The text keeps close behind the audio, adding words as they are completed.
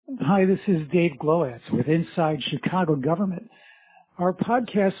Hi, this is Dave Glowacz with Inside Chicago Government. Our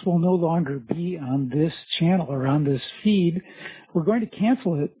podcast will no longer be on this channel or on this feed. We're going to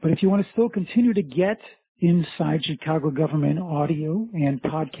cancel it, but if you want to still continue to get Inside Chicago Government audio and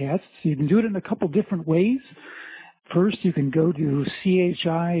podcasts, you can do it in a couple different ways. First, you can go to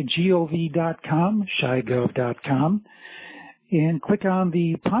chigov.com, chigov.com, and click on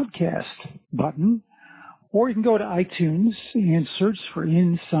the podcast button. Or you can go to iTunes and search for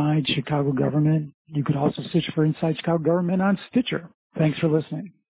Inside Chicago Government. You could also search for Inside Chicago Government on Stitcher. Thanks for listening.